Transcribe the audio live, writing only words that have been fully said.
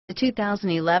The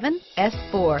 2011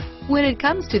 S4. When it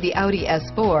comes to the Audi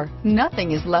S4,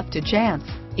 nothing is left to chance.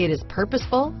 It is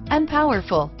purposeful and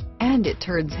powerful, and it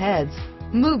turns heads,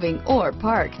 moving or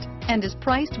parked, and is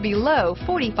priced below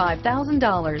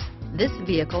 $45,000. This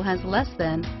vehicle has less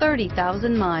than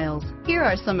 30,000 miles. Here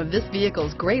are some of this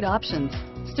vehicle's great options: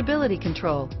 stability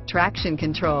control, traction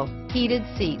control, heated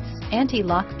seats,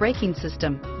 anti-lock braking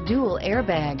system, dual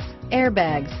airbags,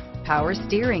 power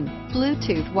steering,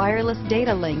 Bluetooth wireless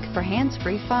data link for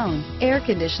hands-free phone, air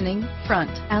conditioning,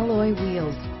 front alloy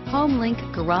wheels, Homelink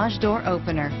Garage Door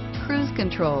Opener, cruise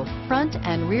control, front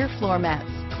and rear floor mats,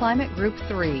 Climate Group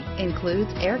 3,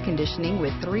 includes air conditioning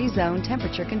with 3-zone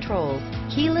temperature controls,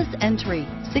 keyless entry,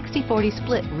 60/40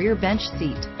 split rear bench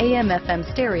seat,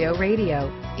 AM/FM stereo radio,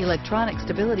 electronic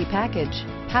stability package,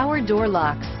 power door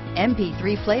locks,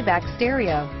 MP3 playback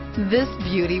stereo. This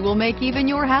beauty will make even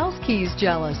your house keys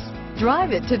jealous.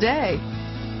 Drive it today.